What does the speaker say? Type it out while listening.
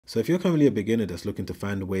So if you're currently a beginner that's looking to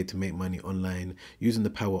find a way to make money online using the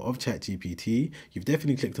power of ChatGPT, you've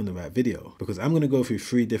definitely clicked on the right video, because I'm going to go through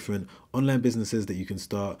 3 different online businesses that you can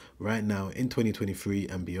start right now in 2023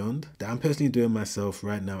 and beyond, that I'm personally doing myself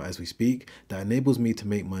right now as we speak, that enables me to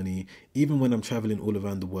make money even when I'm traveling all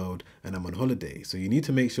around the world and I'm on holiday. So you need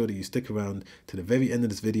to make sure that you stick around to the very end of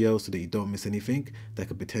this video so that you don't miss anything that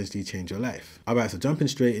could potentially change your life. Alright, so jumping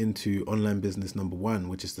straight into online business number 1,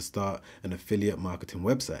 which is to start an affiliate marketing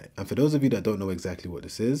website. And for those of you that don't know exactly what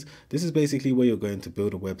this is basically where you're going to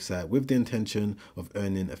build a website with the intention of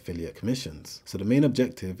earning affiliate commissions. So the main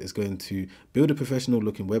objective is going to build a professional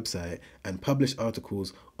looking website and publish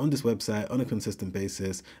articles on this website on a consistent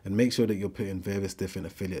basis, and make sure that you're putting various different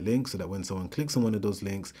affiliate links so that when someone clicks on one of those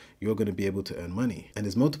links, you're going to be able to earn money. And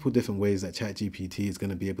there's multiple different ways that ChatGPT is going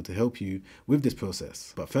to be able to help you with this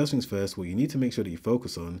process. But first things first, what you need to make sure that you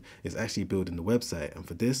focus on is actually building the website. And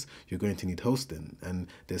for this, you're going to need hosting. And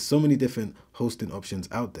there's so many different hosting options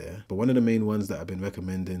out there, but one of the main ones that I've been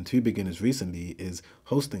recommending to beginners recently is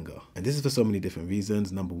Hostinger. And this is for so many different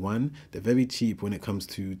reasons. Number 1, they're very cheap when it comes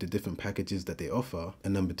to the different packages that they offer.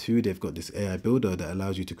 And number 2, they've got this AI builder that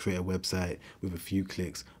allows you to create a website with a few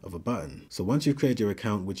clicks of a button. So once you've created your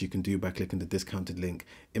account, which you can do by clicking the discounted link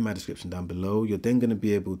in my description down below, you're then going to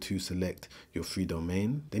be able to select your free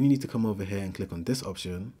domain. Then you need to come over here and click on this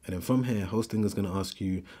option. And then from here, Hostinger is going to ask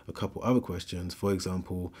you a couple other questions. For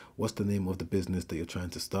example, what's the name of the business that you're trying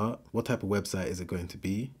to start? What type of website is it going to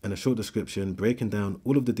be? And a short description breaking down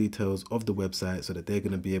all of the details of the website so that they're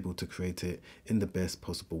going to be able to create it in the best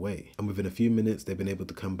possible way. And within a few minutes, they've been able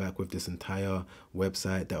to come back with this entire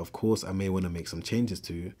website that of course I may want to make some changes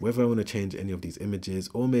to. Whether I want to change any of these images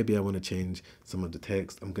or maybe I want to change some of the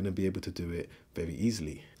text, I'm going to be able to do it very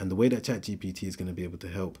easily. And the way that ChatGPT is going to be able to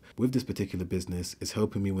help with this particular business is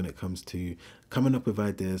helping me when it comes to coming up with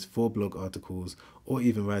ideas for blog articles or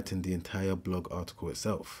even writing the entire blog article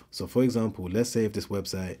itself. So for example, let's say if this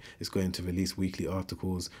website is going to release weekly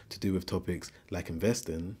articles to do with topics like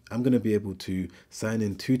investing, I'm going to be able to sign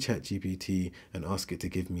in to ChatGPT and ask it to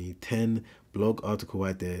give me 10 blog article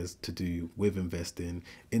ideas to do with investing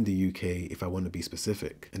in the UK if I want to be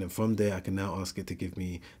specific. And then from there, I can now ask it to give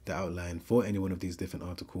me the outline for any one of these different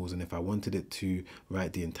articles. And if I wanted it to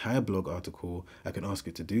write the entire blog article, I can ask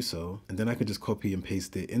it to do so. And then I could just copy and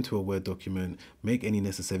paste it into a Word document, make any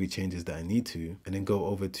necessary changes that I need to, and then go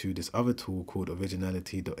over to this other tool called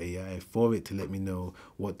originality.ai for it to let me know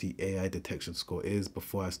what the AI detection score is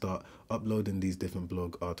before I start uploading these different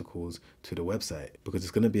blog articles to the website, because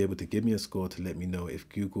it's going to be able to give me a score to let me know if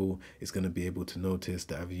Google is going to be able to notice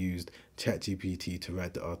that I've used ChatGPT to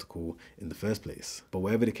write the article in the first place. But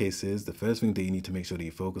whatever the case is, the first thing that you need to make sure that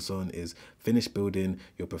you focus on is finish building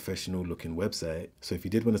your professional looking website. So if you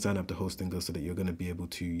did want to sign up to Hostinger so that you're going to be able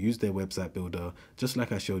to use their website builder just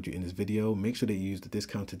like I showed you in this video, make sure that you use the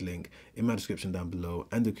discounted link in my description down below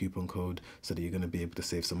and the coupon code so that you're going to be able to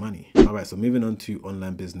save some money. Alright, so moving on to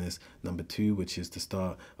online business number 2, which is to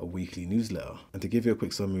start a weekly newsletter. And to give you a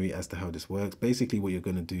quick summary as to how this works, basically what you're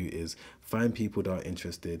going to do is find people that are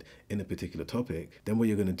interested in a particular topic. Then what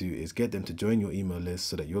you're going to do is get them to join your email list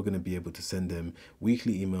so that you're going to be able to send them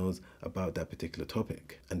weekly emails about that particular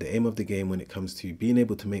topic. And the aim of the game when it comes to being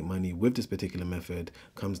able to make money with this particular method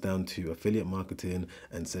comes down to affiliate marketing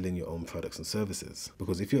and selling your own products and services.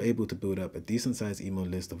 Because if you're able to build up a decent sized email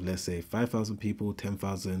list of, let's say, 5,000 people,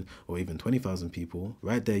 10,000 or even 20,000 people,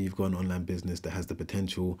 right there you've got an online business that has the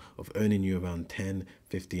potential of earning you around $10,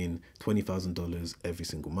 $15, $20,000 every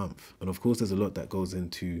single month. And of course, there's a lot that goes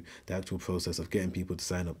into the actual process of getting people to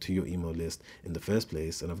sign up to your email list in the first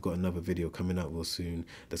place. And I've got another video coming out real soon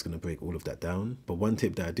that's going to break all of that down. But one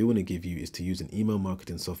tip that I do want to give you is to use an email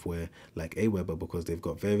marketing software like Aweber, because they've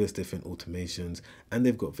got various different automations and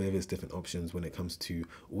they've got various different options when it comes to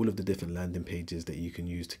all of the different landing pages that you can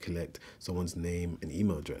use to collect someone's name and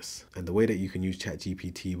email address. And the way that you can use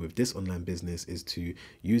ChatGPT with this online business is to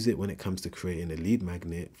use it when it comes to creating a lead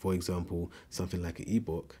magnet, for example, something like an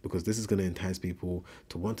ebook, because this is going to entice people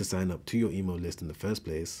to want to sign up to your email list in the first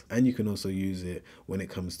place. And you can also use it when it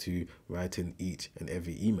comes to writing each and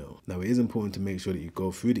every email. Now, it is important to make sure that you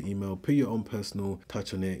go through the email, put your own personal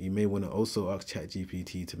touch on it. You may want to also ask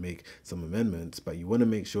ChatGPT to make some amendments, but you want to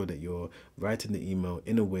make sure that you're writing the email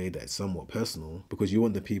in a way that's somewhat personal, because you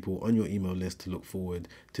want the people on your email list to look forward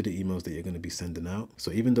to the emails that you're going to be sending out.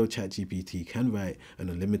 So even though ChatGPT can write an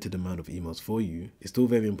unlimited amount of emails for you, it's still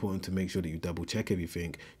very important to make sure that you double check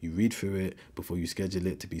everything, you read through it before you schedule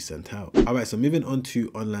it to be sent out. All right, so moving on to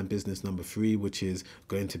online business number 3, which is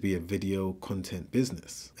going to be a video content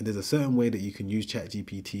business. And there's a certain way that you can use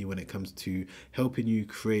ChatGPT when it comes to helping you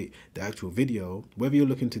create the actual video. Whether you're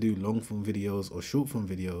looking to do long form videos or short form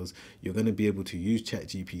videos, you're going to be able to use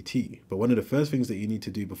ChatGPT. But one of the first things that you need to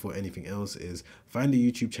do before anything else is find a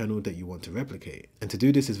YouTube channel that you want to replicate. And to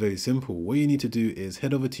do this is very simple. What you need to do is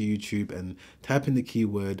head over to YouTube and type in the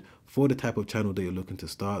keyword for the type of channel that you're looking to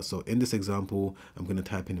start. So in this example, I'm going to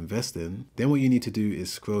type in investing. Then what you need to do is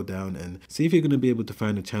scroll down and see if you're going to be able to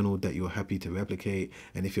find a channel that you're happy to replicate.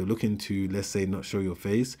 And if you're looking to, let's say, not show your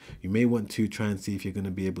face, you may want to try and see if you're going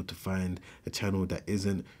to be able to find a channel that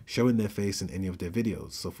isn't showing their face in any of their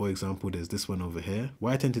videos. So for example, there's this one over here.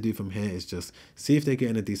 What I tend to do from here is just see if they're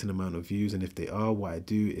getting a decent amount of views. And if they are, what I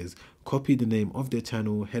do is copy the name of their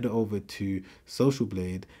channel, head over to Social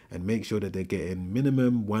Blade, and make sure that they're getting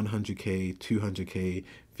minimum 100k, 200k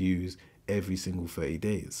views every single 30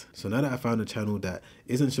 days. So now that I found a channel that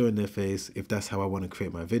isn't showing their face, if that's how I want to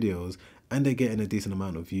create my videos, and they're getting a decent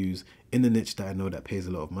amount of views in the niche that I know that pays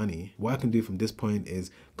a lot of money, what I can do from this point is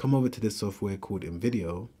come over to this software called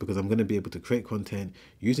InVideo, because I'm going to be able to create content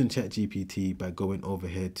using ChatGPT by going over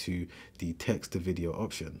here to the text to video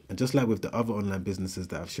option. And just like with the other online businesses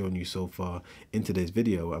that I've shown you so far in today's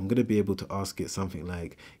video, I'm going to be able to ask it something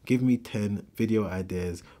like, give me 10 video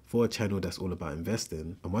ideas for a channel that's all about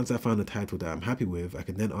investing. And once I found a title that I'm happy with, I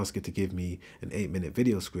can then ask it to give me an 8-minute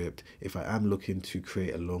video script if I am looking to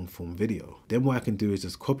create a long form video. Then what I can do is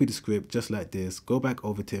just copy the script just like this, go back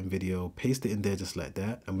over to InVideo, paste it in there just like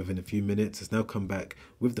that, and within a few minutes it's now come back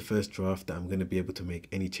with the first draft that I'm going to be able to make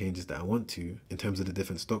any changes that I want to in terms of the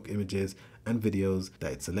different stock images and videos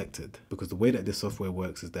that it's selected. Because the way that this software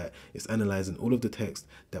works is that it's analyzing all of the text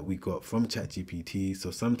that we got from ChatGPT. So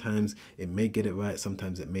sometimes it may get it right,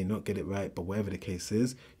 sometimes it may not get it right, but whatever the case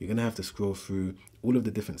is, you're going to have to scroll through all of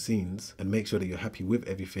the different scenes and make sure that you're happy with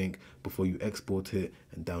everything before you export it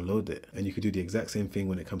and download it. And you could do the exact same thing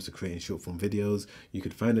when it comes to creating short form videos. You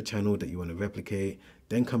could find a channel that you want to replicate,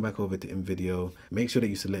 then come back over to InVideo, make sure that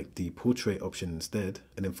you select the portrait option instead,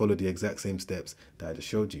 and then follow the exact same steps that I just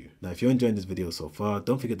showed you. Now, if you're enjoying this video so far,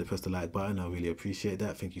 don't forget to press the like button. I really appreciate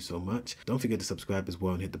that. Thank you so much. Don't forget to subscribe as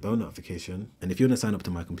well and hit the bell notification. And if you want to sign up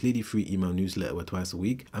to my completely free email newsletter where twice a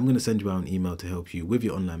week, I'm going to send you out an email to help you with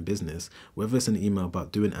your online business, whether it's an email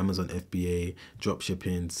about doing Amazon FBA,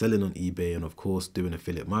 dropshipping, selling on eBay, and of course, doing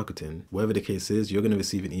affiliate marketing. Whatever the case is, you're going to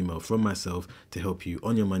receive an email from myself to help you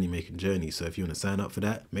on your money making journey. So if you want to sign up for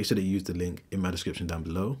that, make sure that you use the link in my description down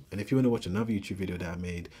below. And if you want to watch another YouTube video that I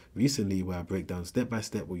made recently where I break down step by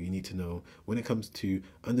step what you need to know when it comes to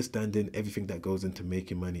understanding everything that goes into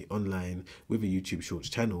making money online with a YouTube Shorts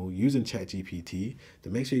channel using ChatGPT,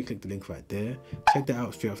 then make sure you click the link right there. Check that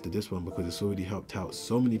out straight after this one because it's already helped out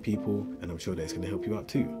so many people and I'm sure that it's going to help you out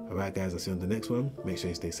too. Alright guys, I'll see you on the next one. Make sure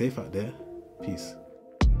you stay safe out there. Peace.